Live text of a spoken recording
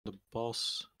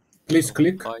boss. Please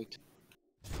click. Fight.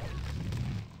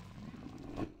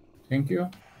 Thank you.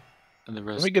 And the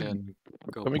rest we get- can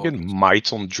go. Can we get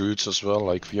might on druids as well?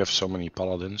 Like, we have so many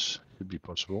paladins. Could be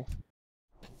possible.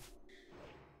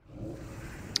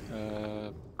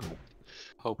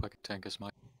 Hope I can tank as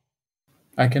might.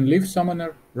 I can leave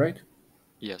summoner, right?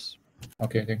 Yes.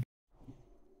 Okay, thank you.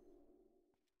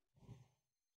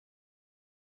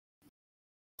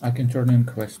 I can turn in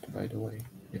quest, by the way,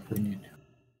 if we need.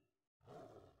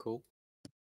 Cool.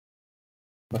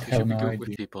 But You have should be no good idea.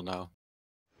 with people now.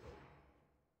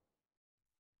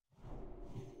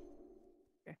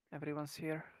 Okay, everyone's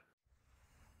here.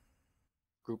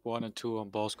 Group 1 and 2 on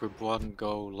boss. Group 1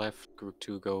 go left. Group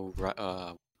 2 go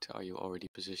right. Are you already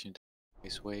positioned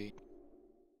this way?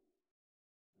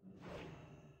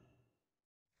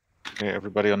 Okay,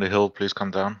 everybody on the hill, please come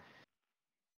down.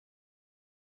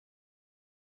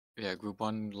 Yeah, group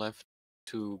 1 left,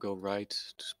 2 go right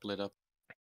to split up.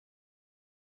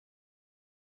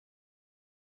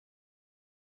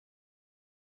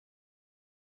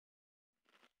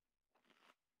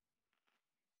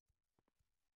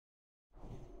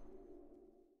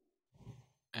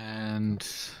 And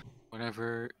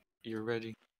whenever you're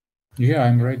ready. Yeah,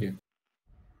 I'm ready.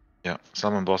 Yeah,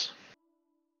 summon boss.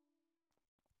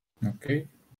 Okay.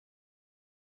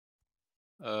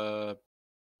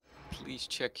 Please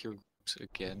check your groups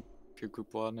again. If you're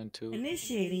group 1 and 2.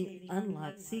 Initiating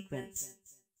unlock sequence.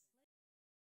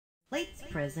 Plates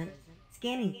present.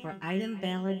 Scanning for item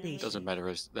validation. Doesn't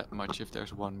matter that much if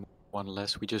there's one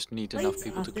less. We just need enough Plates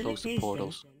people to close the authentication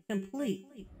portals.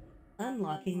 complete.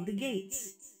 Unlocking the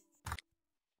gates.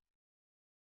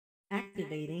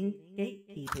 Activating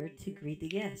gatekeeper to greet the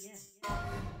guests.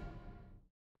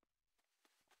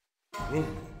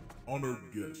 Welcome, honored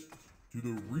guests, to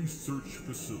the research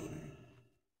facility.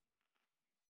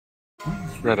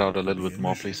 Please Spread wait out a for little the bit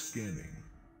more, initial please. Scanning.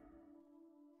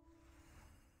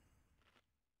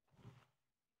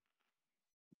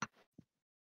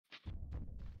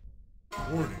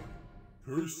 Warning,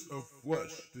 curse of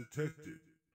flesh detected.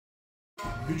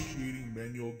 Initiating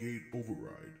manual gate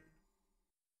override.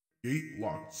 Gate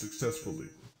locked successfully.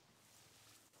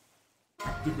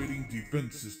 Activating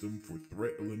defense system for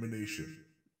threat elimination.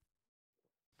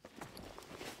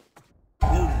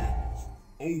 Guardians,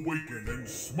 awaken and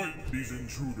smite these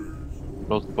intruders.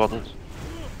 Close the portals.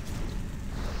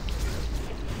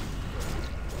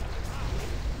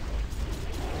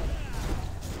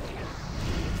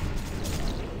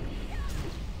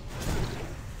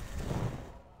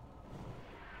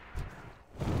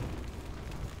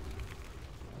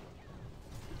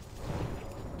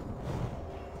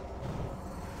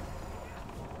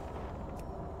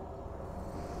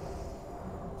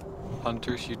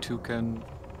 Hunters, you two can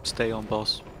stay on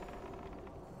boss.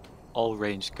 All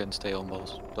ranged can stay on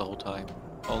boss the whole time.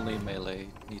 Only melee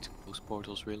need to close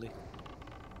portals, really.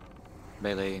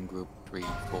 Melee in group 3,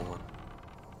 4.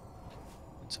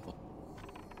 And so on.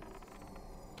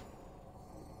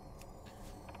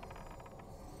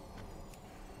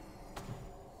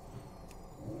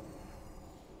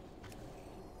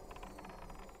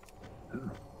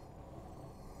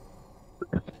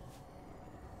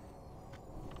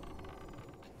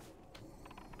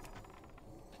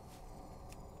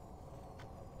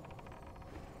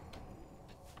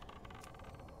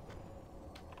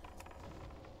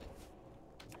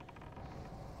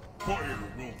 Fire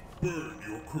will burn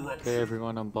your corruption. Okay,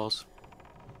 everyone on boss.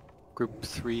 Group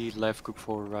 3 left, group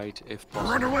 4 right, if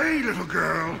possible. Run away, little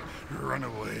girl! Run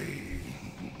away!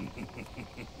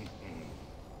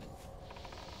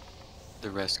 The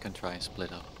rest can try and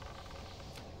split up.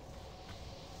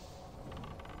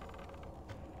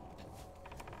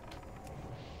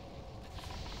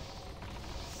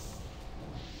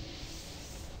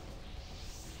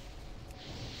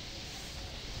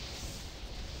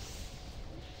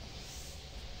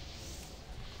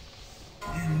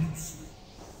 Elusive.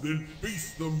 Then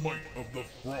face the might of the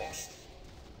frost.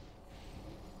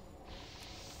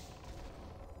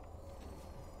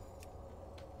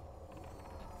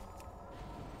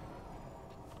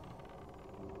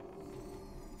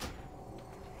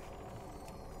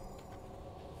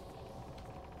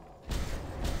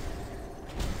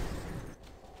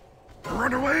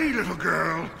 Run away, little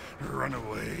girl! Run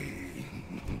away!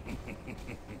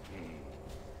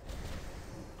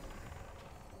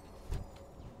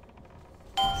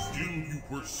 Still you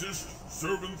persist,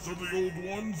 servants of the Old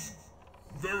Ones?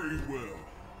 Very well.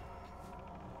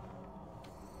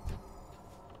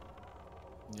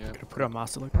 Yeah. Gonna put on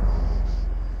Master Look.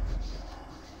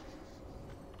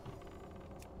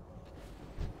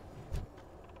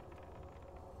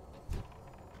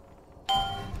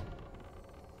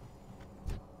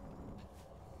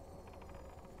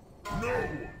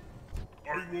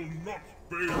 will not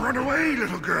fail. Run away,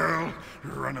 little girl.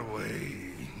 Run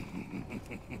away.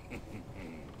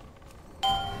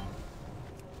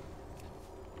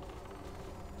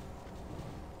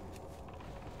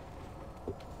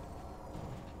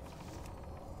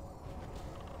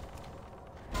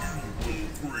 You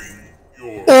will bring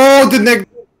your Oh, the next.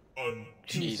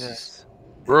 Jesus.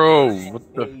 Bro,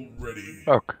 what the already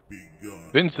fuck? begun.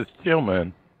 Vince is chill,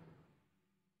 man.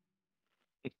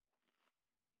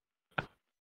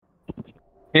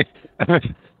 I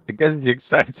guess it's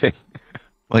exciting.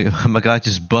 My guy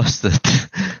just busted.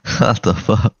 What the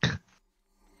fuck?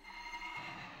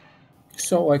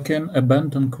 So I can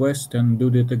abandon quest and do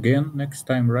that again next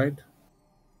time, right?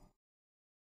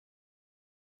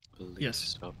 Believe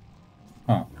Yes. so.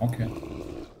 Oh, okay.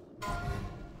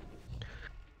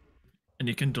 And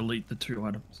you can delete the 2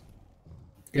 items.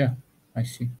 Yeah, I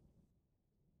see.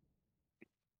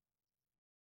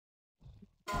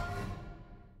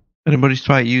 Anybody's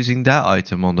tried using that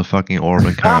item on the fucking orb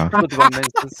and Kara? Good one,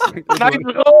 Vincent. Good Nice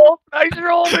one. roll! Nice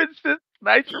roll, Vincent!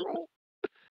 Nice roll!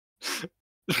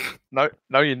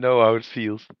 Now you know how it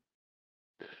feels.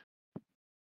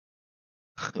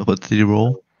 What did he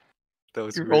roll? That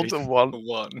was You really rolled a 1.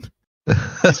 one.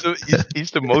 He's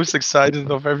the most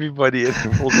excited of everybody and he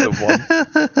rolled a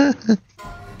 1.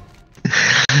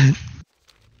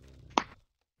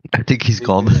 I think he's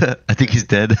gone. I think he's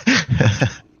dead.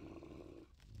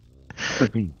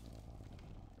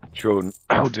 Thrown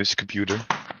out this computer.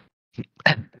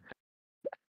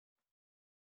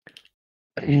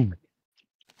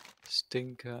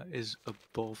 Stinka is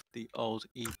above the alt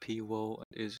EP wall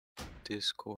and is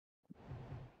Discord.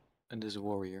 And is a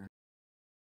warrior.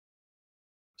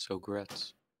 So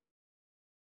grats.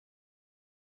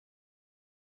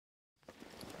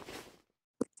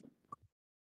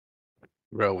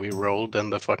 Bro, we rolled in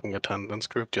the fucking attendance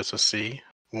group just to see.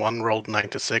 One rolled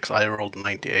 96, I rolled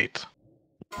 98.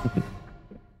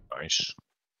 Nice.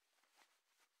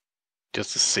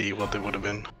 Just to see what it would have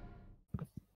been.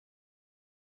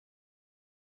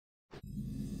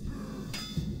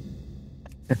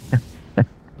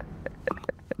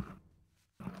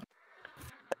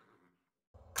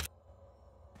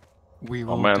 We Oh,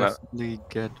 will man, definitely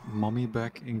get Mommy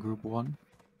back in group 1.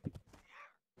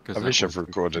 I wish I've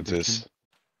recorded this.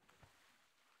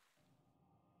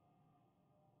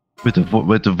 With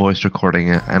the voice recording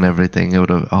and everything, it would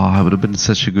have. Oh, it would have been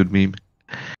such a good meme.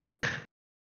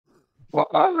 Well,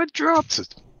 I dropped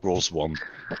it. Rolls 1.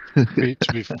 To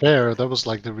be fair, that was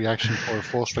like the reaction for a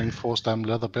 4-string 4-stem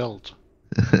leather belt.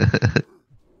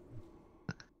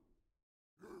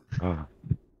 Oh.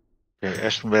 Okay,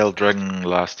 Ashenvale Dragon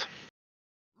last.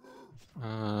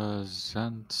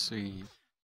 Zancy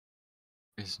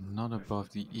is not above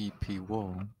the EP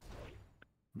wall,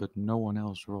 but no one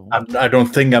else rolled. I don't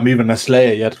think I'm even a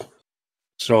Slayer yet.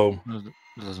 So. It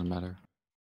doesn't matter.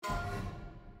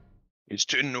 It's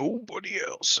to nobody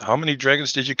else. How many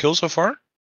dragons did you kill so far?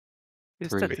 Is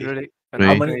 3. that really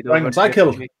How many dragons I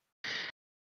killed?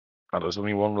 Oh, there's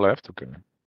only 1 left. Okay.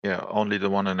 Yeah, only the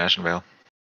one in Ashenvale.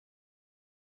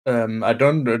 I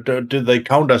don't. Did they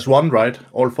count as one, right?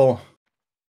 All 4?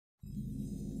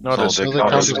 No, So that's they they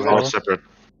count count as as all four. separate.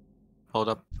 Hold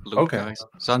up, look, Okay. guys.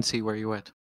 Zancy, where you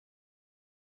at?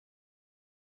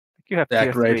 You have Yeah,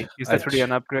 tier great. 3. Is that really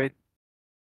an upgrade?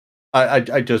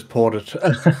 I just poured it.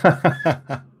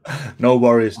 No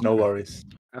worries, no worries.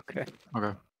 Okay.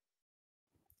 Okay.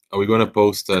 Are we gonna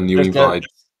post a new Just, invite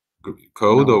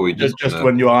code, No, or we Just gonna...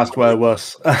 when you asked where I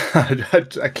was,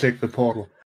 I clicked the portal.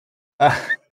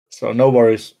 So no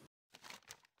worries.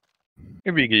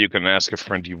 Maybe you can ask a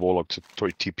friendly warlock to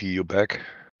TP you back.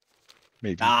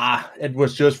 Maybe. It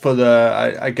was just for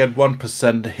the I get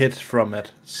 1% hit from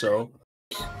it, so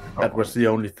that was the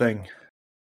only thing.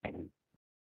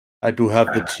 I do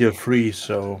have the tier 3,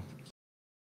 so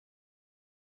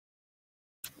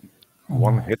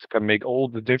 1 hit can make all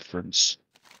the difference.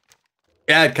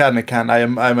 yeah, it can.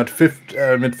 I'm at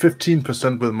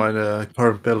 15% with my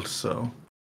current build, so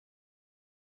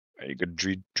You get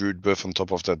druid buff on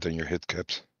top of that, then you're hit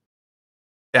capped.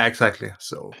 yeah, exactly.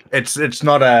 So it's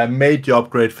not a major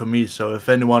upgrade for me. So if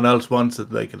anyone else wants it,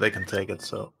 they can take it.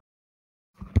 So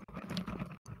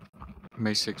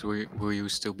May 6, will you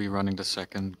still be running the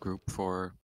second group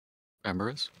for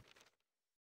Emirates?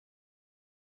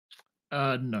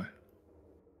 No.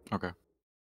 Okay.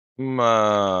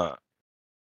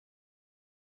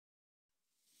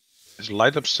 Is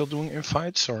Light Up still doing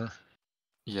infights, or?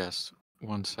 Yes.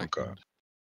 1 second. Okay.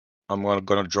 I'm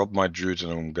gonna drop my druid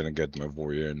and I'm gonna get my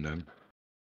warrior in then.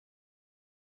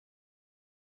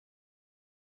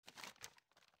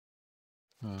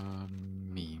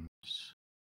 Memes.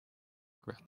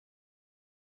 Grab.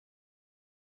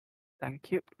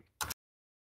 Thank you.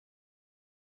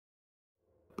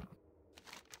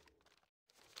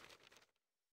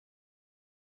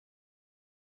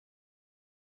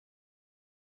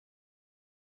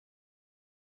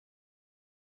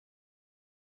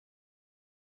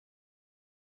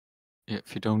 Yeah,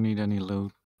 if you don't need any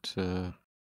loot, You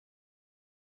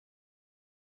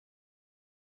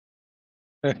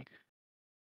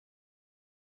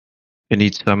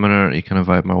need summoner, you can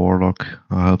invite my warlock.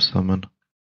 I'll help summon.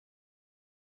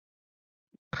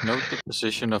 note the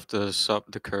position of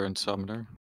the current summoner.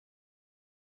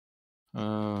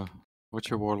 What's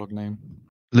your warlock name?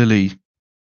 Lily.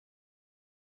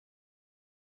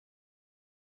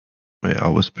 Wait,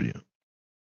 I'll whisper you.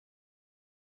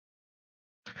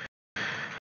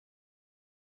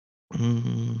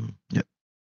 Yeah.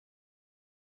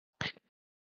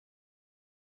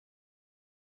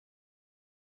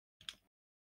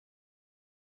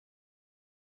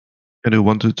 Can do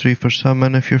 1, 2, 3 for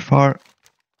summon if you're far.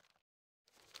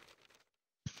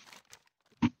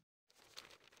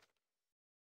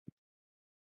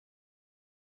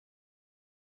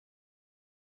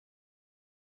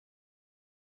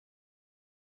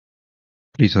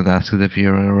 Please don't ask it if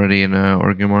you're already in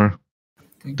Orgrimmar.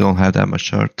 Don't have that much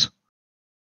charts.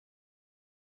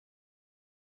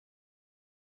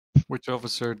 Which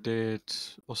officer did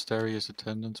Ostarius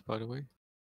attendance, by the way?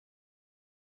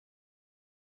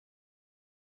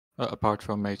 Apart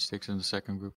from Mage Sticks in the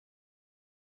second group.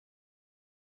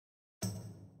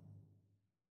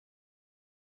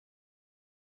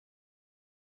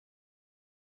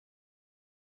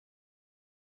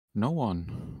 No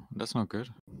one. That's not good.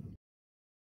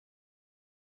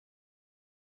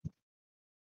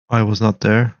 I was not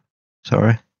there.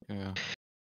 Sorry. Yeah.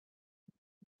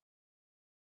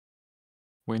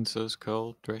 Windsors,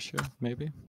 Cole, Drescher,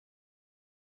 maybe?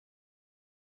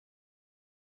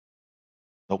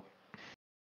 Nope.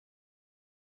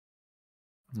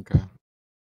 Okay.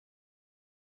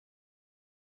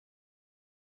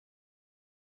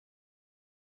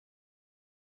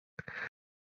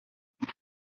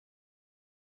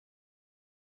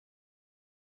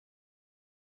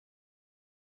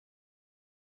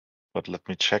 But let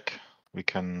me check. We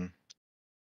can.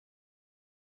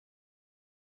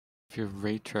 If you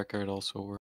raid tracker, it also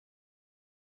works.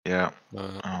 Yeah.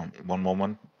 One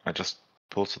moment. I just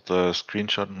posted the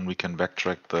screenshot and we can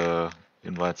backtrack the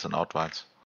invites and outvites.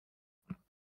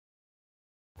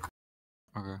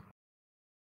 Okay.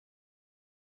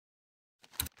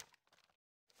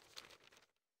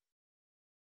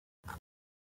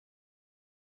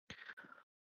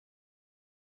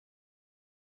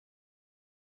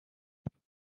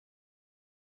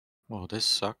 Well, this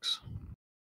sucks.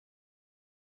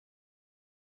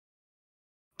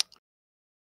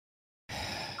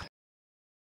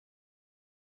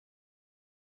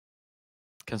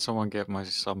 Can someone get my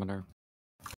summoner?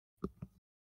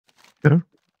 Sure.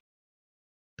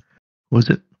 Was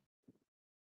it?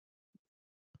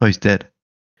 Oh, he's dead.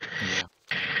 Yeah.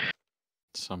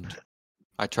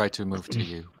 I tried to move to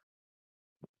you.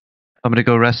 I'm gonna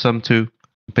go rest some too.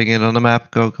 Ping it on the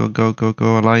map. Go, go, go, go,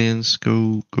 go, Alliance.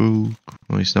 Go, go.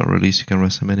 Oh, he's not released. You can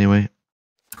rest him anyway.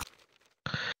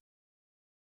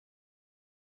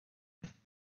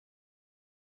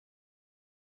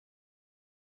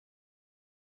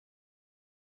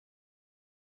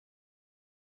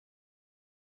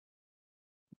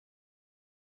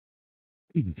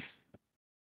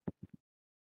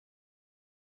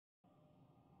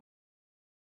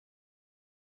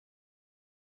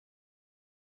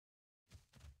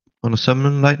 Want to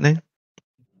summon lightning?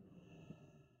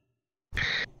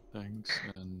 Thanks,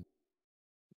 and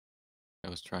I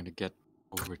was trying to get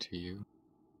over to you.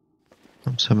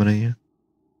 I'm summoning you.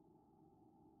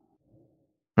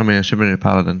 I mean, I should bring a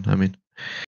Paladin. I mean.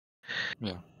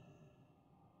 Yeah.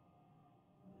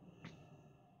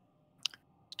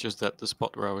 Just that the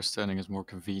spot where I was standing is more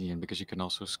convenient because you can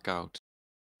also scout.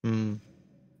 Hmm.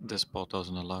 This spot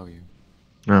doesn't allow you.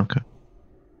 Okay.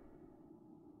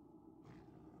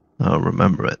 I'll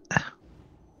remember it. Can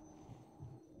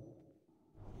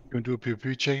we do a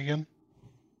PvP check again?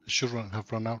 It should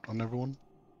have run out on everyone.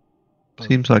 But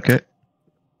Seems like it.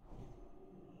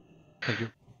 thank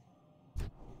you.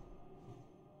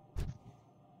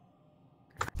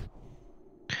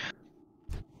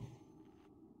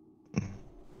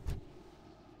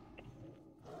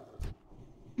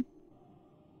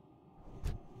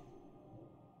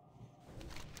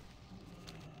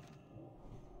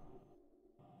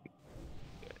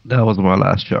 That was my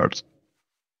last charge.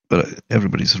 But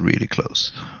everybody's really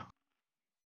close.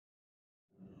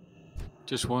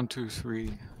 Just 1, 2,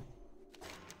 3.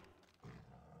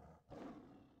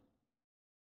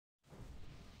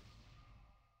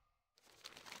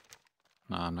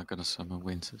 I'm not gonna summon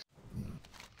Winces.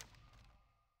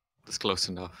 That's close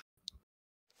enough.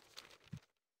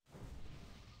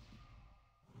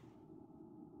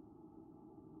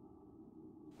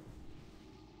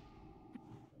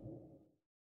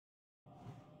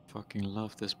 Fucking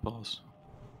love this boss.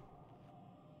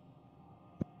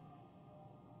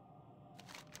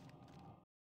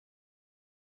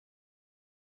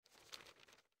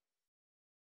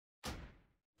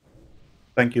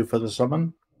 Thank you for the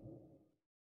summon.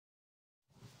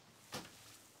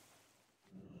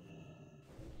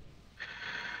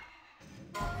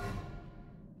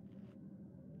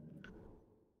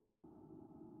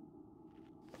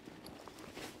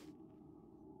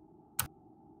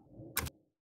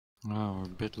 Oh, we're a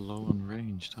bit low on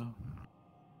range, though.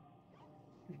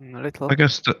 A little.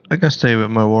 I can stay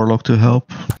with my warlock to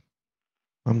help.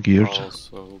 I'm geared. I'll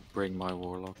also bring my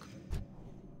warlock.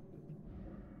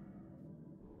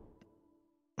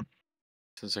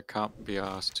 Since I can't be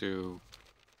asked to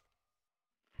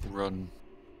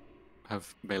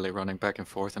have melee running back and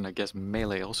forth, and I guess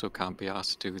melee also can't be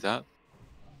asked to do that.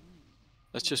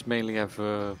 Let's just mainly have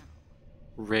a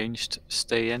ranged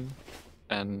stay in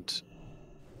and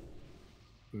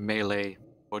melee,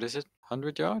 what is it,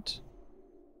 100 yards?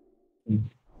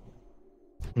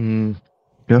 Yeah.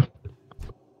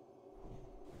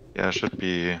 Yeah, it should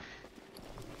be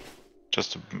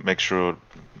just to make sure,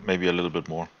 maybe a little bit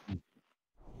more.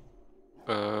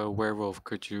 Werewolf,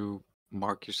 could you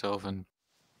mark yourself and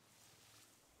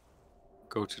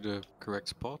go to the correct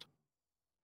spot?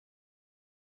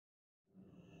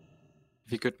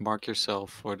 If you could mark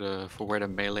yourself for where the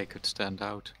melee could stand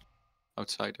out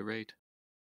outside the raid.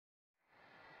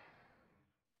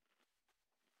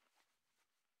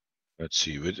 Let's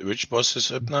see, which boss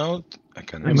is up now? I I'm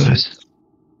cannot gonna, see.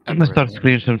 I'm gonna start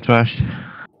clearing some trash.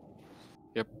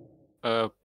 Yep.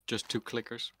 Just 2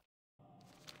 clickers.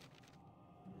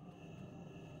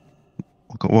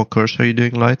 What curse are you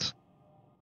doing, Light?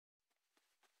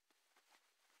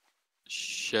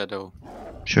 Shadow.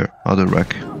 Sure, I'll do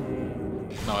wreck.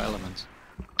 No, elements.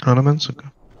 Elements? Okay.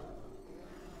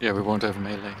 Yeah, we won't have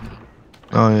melee.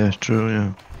 Oh yeah, it's true,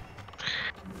 yeah.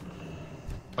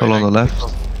 Oh, All yeah, on the left.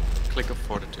 Click of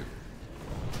Fortitude.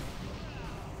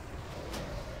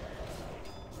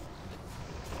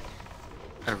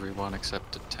 Everyone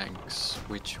except the tanks,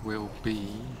 which will be...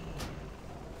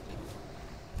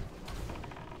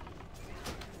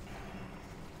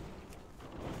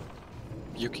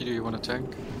 Yuki, do you want a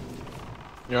tank?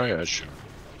 Yeah, sure.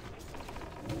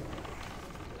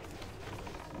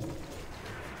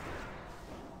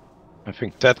 I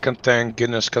think Ted can tank,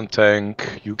 Guinness can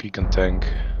tank, Yuki can tank.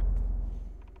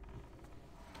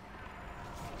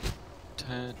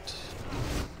 Ted...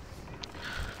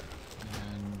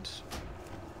 And...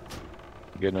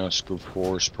 Guinness, good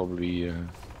force, probably.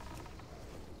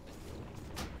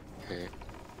 Okay.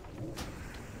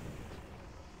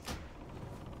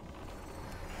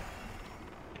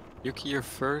 Yuki, your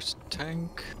first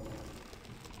tank.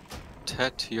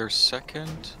 Ted, your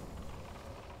second.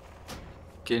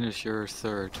 Guinness, your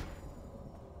third.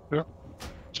 Yeah.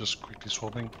 Just quickly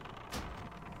swapping.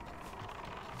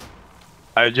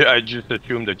 I just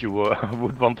assumed that you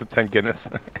would want to tank Guinness.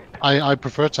 I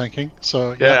prefer tanking,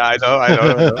 so Yeah, yeah. I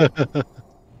know.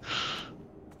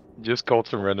 Just called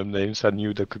some random names I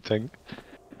knew that could tank.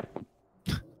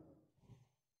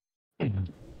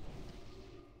 Can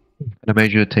I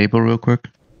make you a table real quick?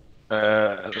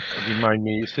 Remind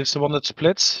me, is this the one that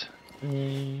splits?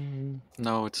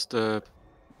 No, it's the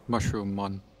mushroom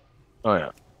one. Oh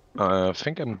yeah. I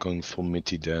think I'm going for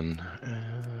Mitty then.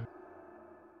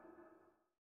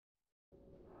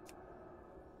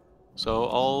 So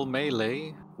all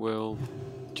melee will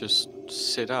just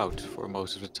sit out for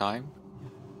most of the time.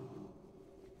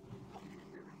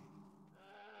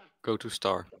 Go to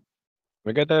star.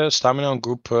 We get a stamina on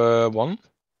group 1?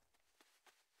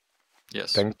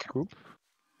 Yes. Tank group?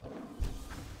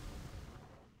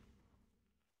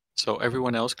 So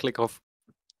everyone else click off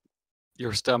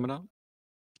your stamina.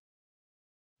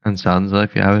 And Sansa,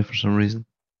 if you have it for some reason.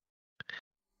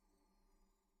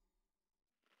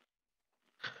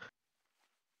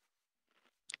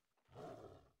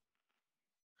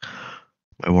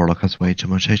 My warlock has way too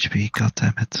much HP, god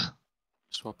damn it.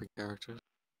 Swapping characters.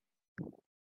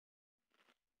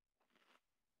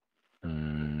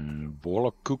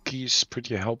 Warlock cookies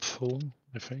pretty helpful,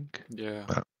 I think. Yeah.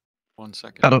 1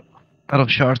 second. Out of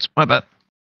shards, my bad.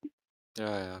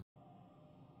 Yeah.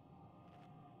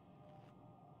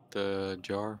 The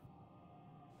jar.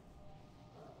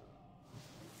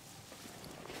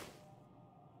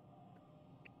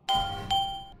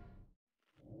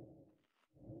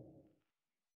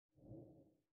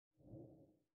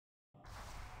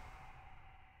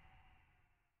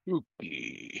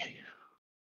 Okay.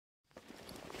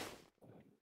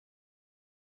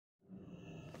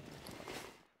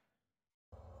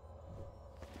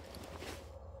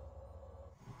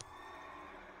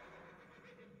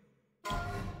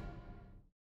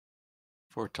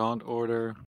 For taunt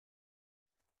order,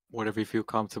 whatever you feel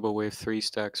comfortable with, 3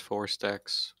 stacks, 4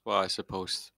 stacks. Well, I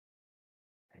suppose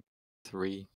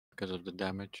 3 because of the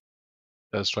damage.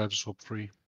 Let's try to swap 3.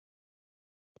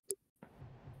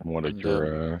 What at And,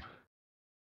 your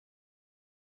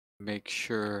make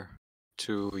sure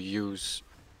to use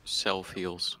self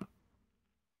heals.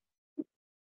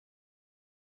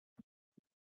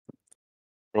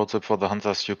 Pro tip for the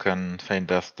hunters, you can feign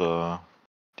death the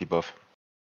debuff.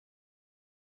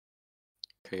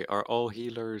 Okay, are all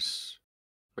healers...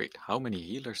 Wait, how many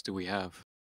healers do we have?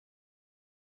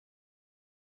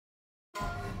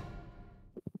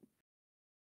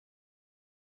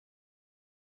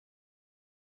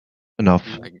 Enough.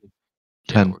 Like,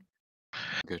 10. we're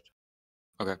good.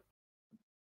 Okay.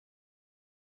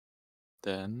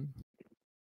 Then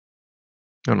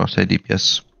Oh no, say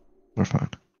DPS. We're fine.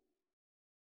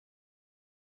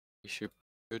 we should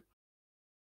be good.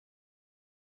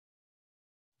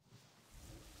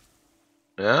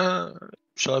 Yeah,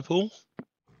 shall I pull?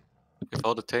 If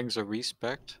all the tanks are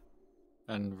respect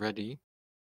and ready,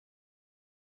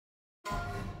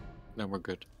 then we're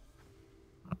good.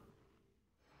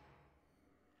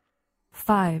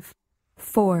 5,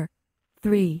 4,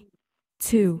 3,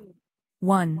 2,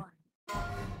 1.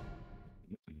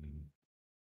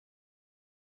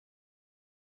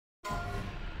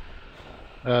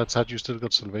 Tad, you still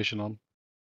got salvation on.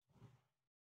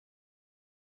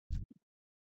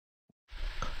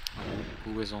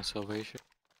 Who is on salvation?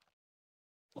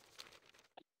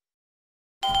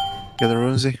 Get a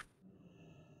Runzi.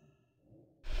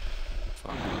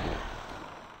 Fuck.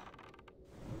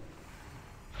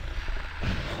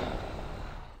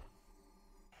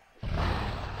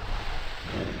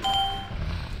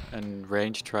 And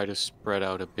range, try to spread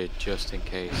out a bit just in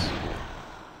case.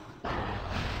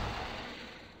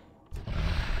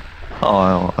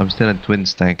 Oh, I'm still in twin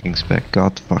stacking spec.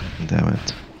 God fucking damn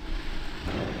it.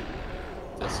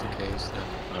 If that's the case,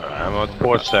 then I'm at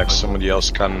 4 stacks. Somebody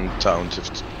else can taunt if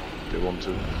they want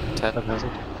to. Ted has it.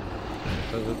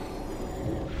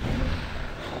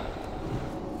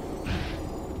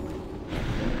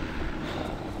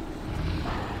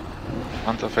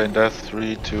 Hunter feign death,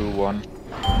 3, 2, 1.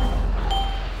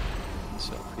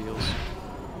 Self heals.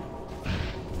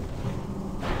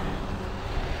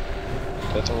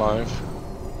 Dead alive.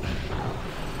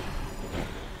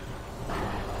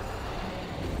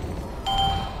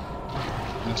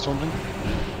 Next something?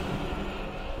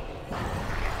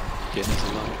 Guinness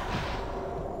alive.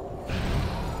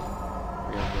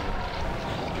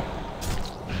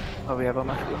 We have a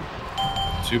mushroom.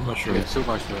 2 mushrooms. Yeah, 2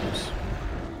 mushrooms.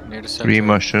 Near the center. 3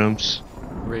 mushrooms.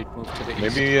 Great move to the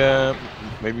east.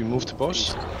 Maybe move the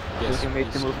boss. Yes, You made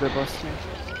to please. move the boss here.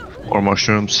 4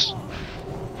 mushrooms.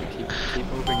 Keep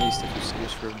moving east if you see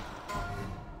this room.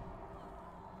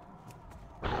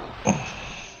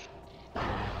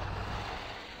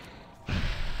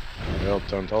 Well,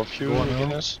 turned off you, Go on now.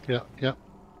 Guinness. Yeah, yeah.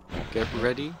 Get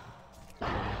ready.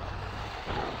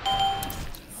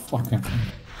 Fucking.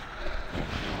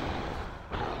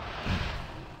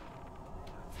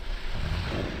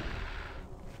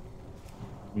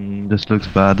 This looks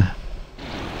bad.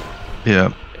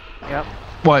 Yeah. Yep.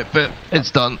 Wipe it.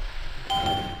 It's done.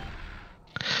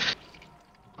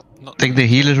 Not I think the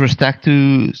healers were stacked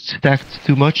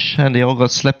too much, and they all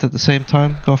got slept at the same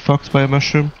time. Got fucked by a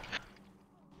mushroom.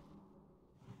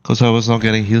 Cause I was not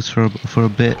getting heals for a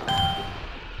bit.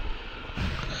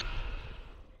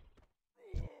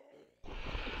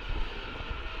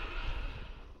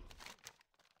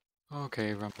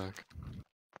 Okay, run back.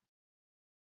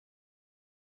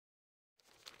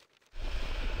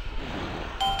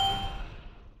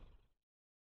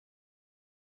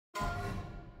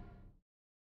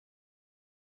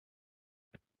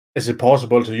 Is it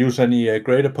possible to use any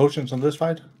greater potions on this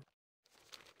fight?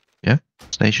 Yeah,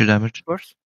 it's nature damage. Of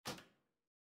course.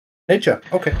 Nature.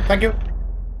 Okay, thank you.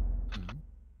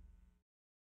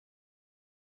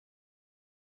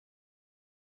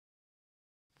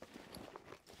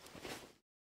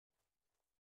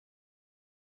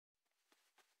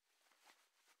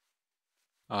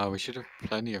 We should have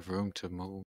plenty of room to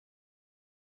move.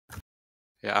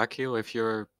 Yeah, Akil, if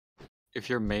you're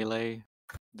melee,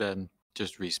 then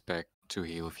just respec to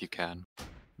heal if you can.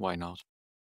 Why not?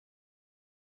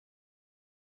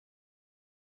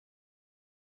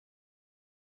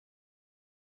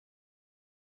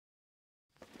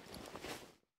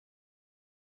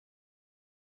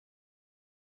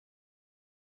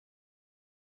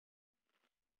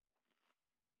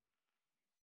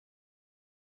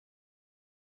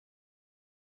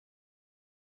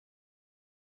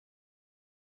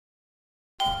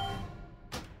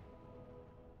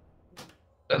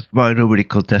 That's why nobody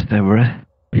called death ever.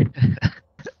 Eh?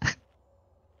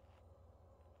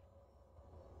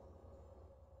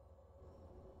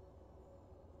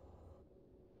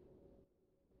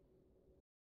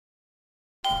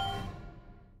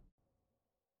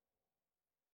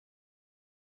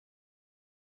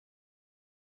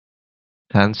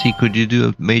 Tansy, could you do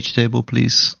a mage table,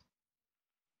 please?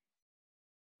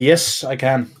 Yes, I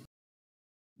can.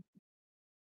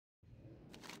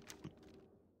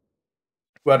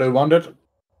 Where do you want it?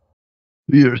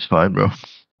 Here's fine, bro.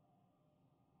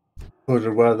 Put it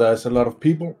where there's a lot of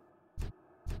people.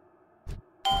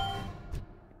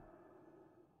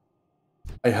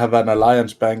 I have an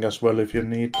alliance bank as well if you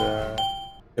need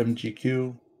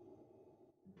MGQ.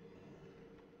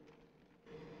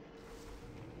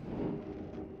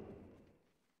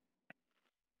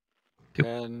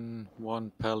 Can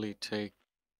one Pally take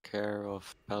care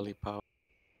of Pally power?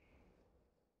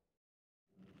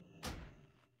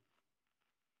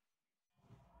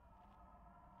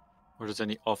 Or does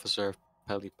any officer have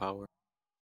Pally power?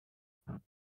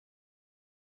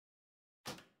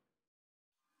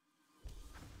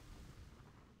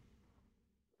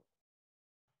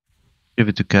 Give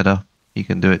it to Keda. He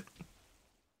can do it.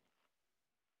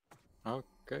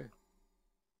 Okay.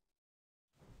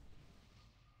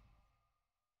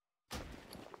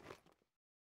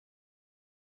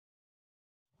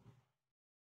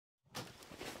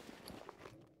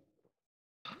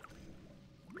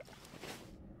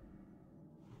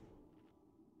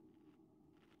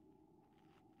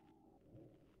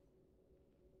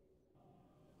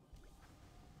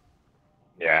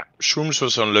 Yeah, Shrooms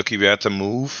was unlucky. We had to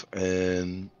move,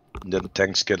 and then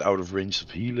tanks get out of range of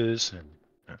healers. And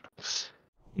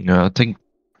Yeah, I think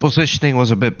positioning was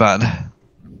a bit bad.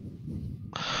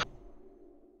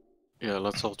 Yeah,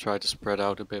 let's all try to spread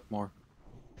out a bit more.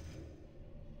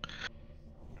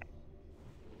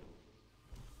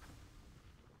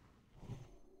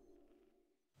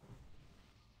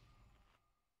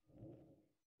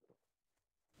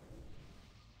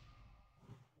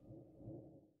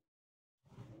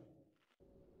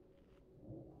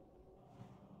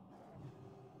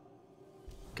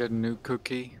 Get a new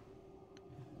cookie.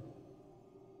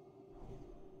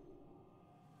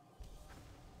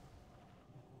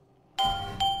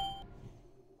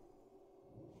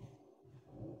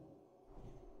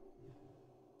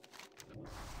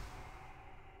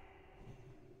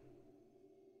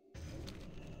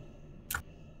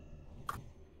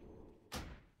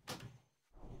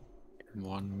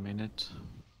 One minute.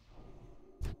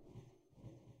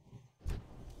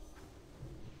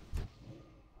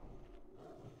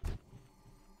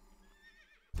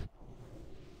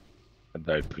 I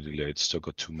died pretty late. Still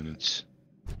got 2 minutes.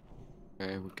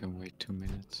 Okay, we can wait 2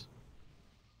 minutes.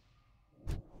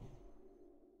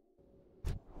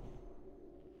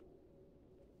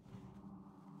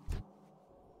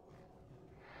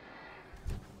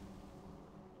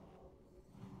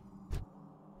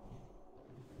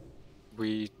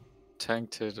 We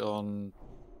tanked it on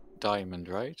Diamond,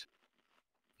 right?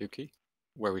 Yuki?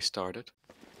 Where we started.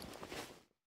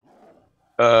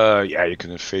 Yeah, you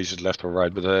can phase it left or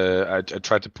right, but I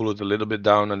tried to pull it a little bit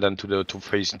down and then to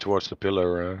facing towards the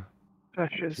pillar.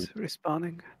 Trash is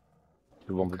respawning. If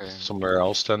you want it Okay. somewhere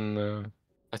else, then.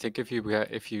 I think if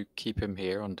you keep him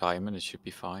here on Diamond, it should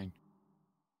be fine.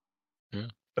 Yeah.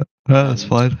 That's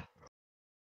fine.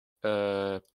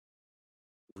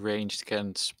 Ranged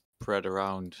can spread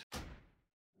around,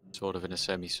 sort of in a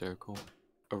semicircle,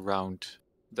 around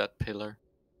that pillar.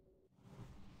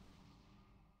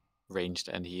 Ranged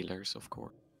and healers, of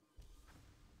course.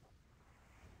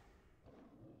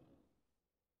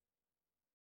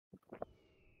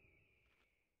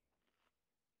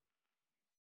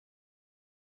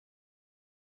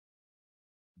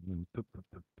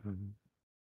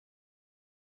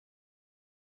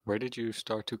 Where did you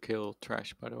start to kill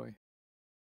Trash, by the way?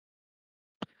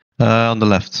 On the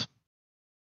left.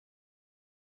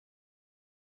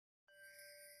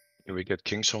 Can we get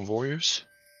Kings on Warriors?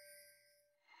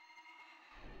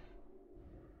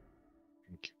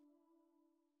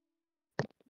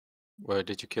 Where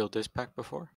did you kill this pack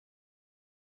before?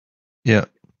 Yeah.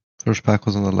 First pack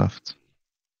was on the left.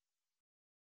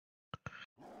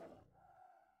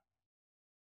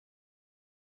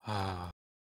 Ah.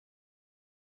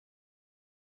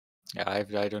 Yeah,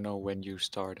 I don't know when you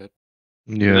started.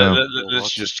 Yeah.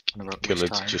 Let's just kill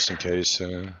it, time. just in case.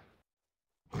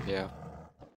 Yeah.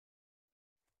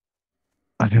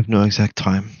 I have no exact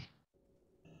time.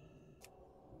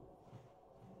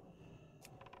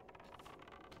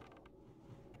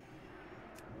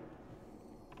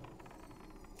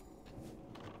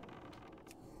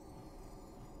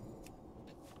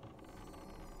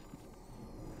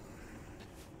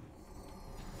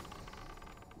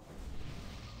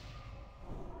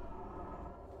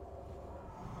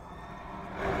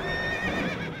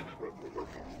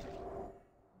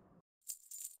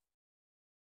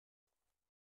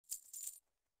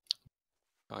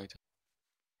 item.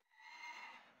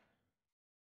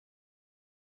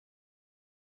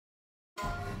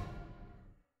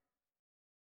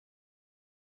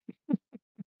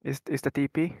 Is the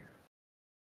TP?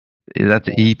 Is that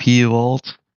the EP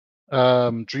vault?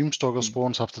 Dreamstalker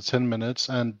spawns after 10 minutes,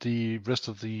 and the rest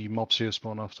of the mobs here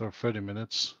spawn after 30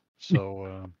 minutes.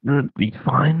 So Should be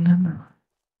fine then.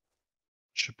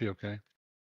 should be okay.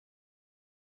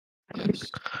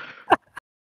 Yes.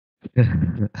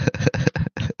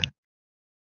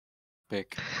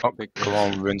 Big. Oh, Big come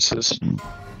on, Vinces.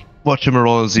 Watch him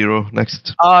roll a 0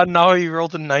 next. Ah, now he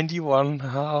rolled a 91.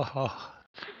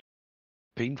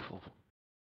 Painful.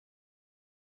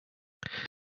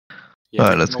 Yeah,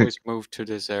 Alright, you let's can go. always move to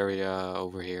this area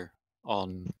over here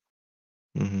on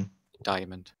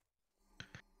Diamond.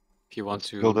 If you want Let's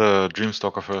to kill the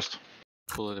Dreamstalker first.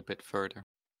 pull it a bit further.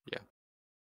 Yeah.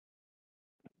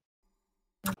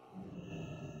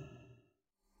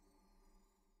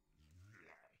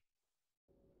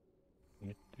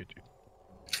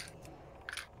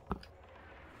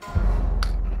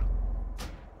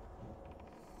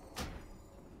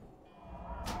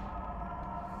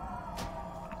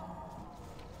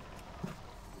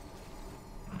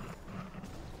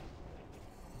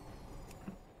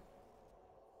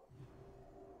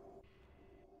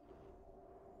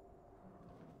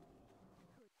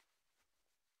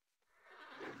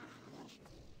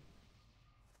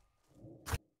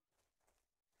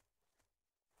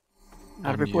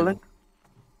 Are On we you. pulling?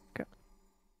 Okay.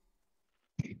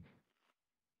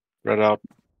 Spread out.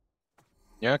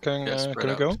 Yeah, can Yeah, we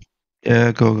spread go? out.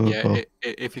 Yeah, go. Yeah,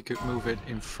 if you could move it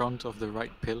in front of the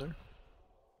right pillar,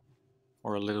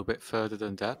 or a little bit further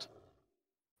than that.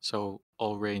 So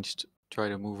all ranged, try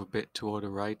to move a bit toward the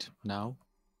right now,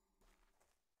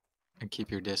 and keep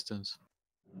your distance.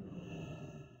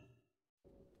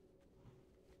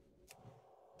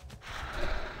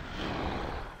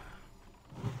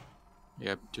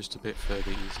 Yeah, just a bit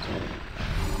further east.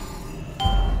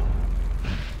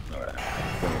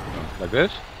 Like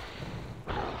this?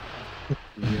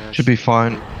 Yeah, Should be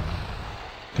fine.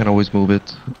 Can always move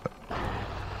it.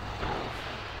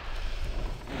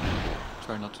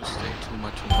 Try not to stay too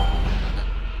much on top of one another.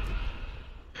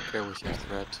 Care with your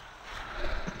threat.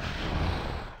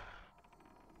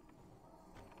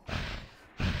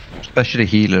 Especially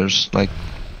healers. Like,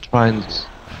 try and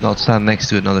not stand next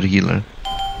to another healer.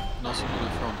 Nothing in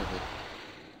front of it.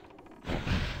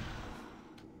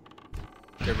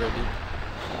 Get ready.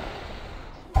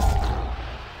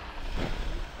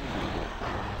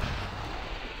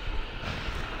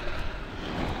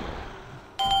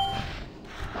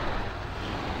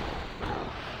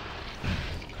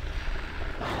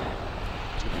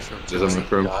 There's a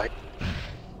micro. We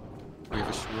have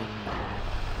a shroom.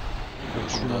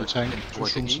 Shroom tank. Two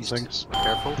Toward the shrooms and east. tanks.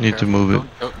 Careful. Need to careful. move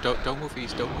it. Don't move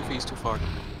east. Don't move east too far.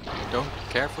 Don't.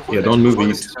 Careful. For Yeah, the don't move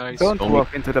mushrooms, east. guys. Don't Don't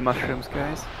walk into the mushrooms,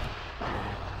 guys.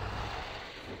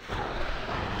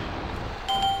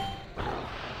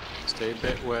 Stay a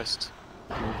bit west.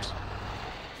 Moves.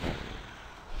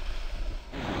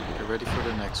 Get ready for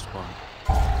the next one.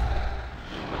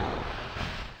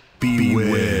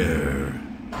 Beware.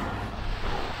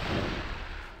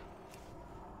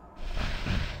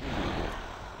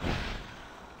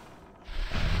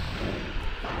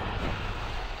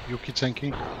 Yuki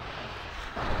tanking.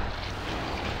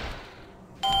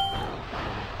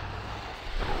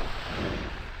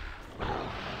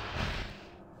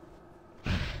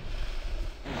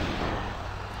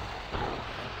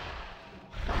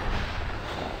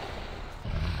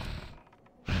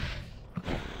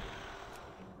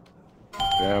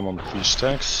 Yeah, I'm on 3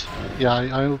 stacks. Yeah,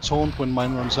 I'll taunt when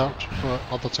mine runs out, but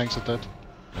other tanks are dead.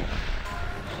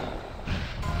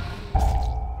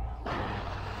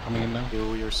 Coming in now.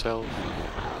 Heal yourself.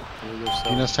 Heal yourself.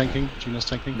 Gina's tanking. Gina's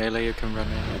tanking. Melee, you can run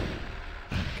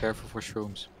in. Careful for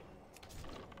shrooms.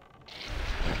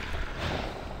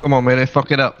 Come on, melee,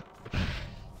 fuck it up.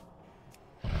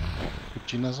 Pick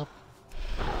Gina's up.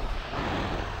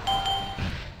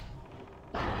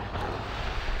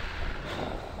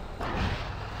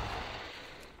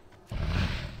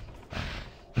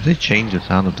 Did they change the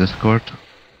sound of Discord?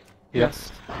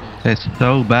 Yes. It's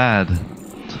so bad.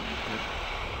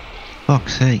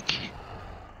 Fuck's sake.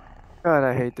 God,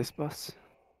 I hate this boss.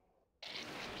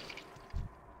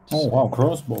 Oh wow,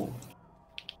 crossbow.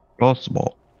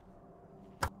 Crossbow.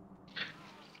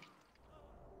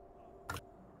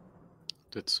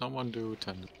 Did someone do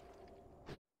tender?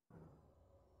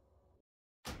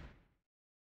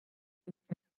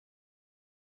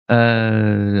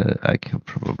 I can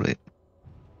probably,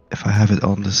 if I have it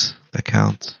on this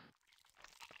account.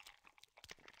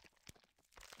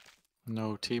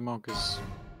 No, T-Monk is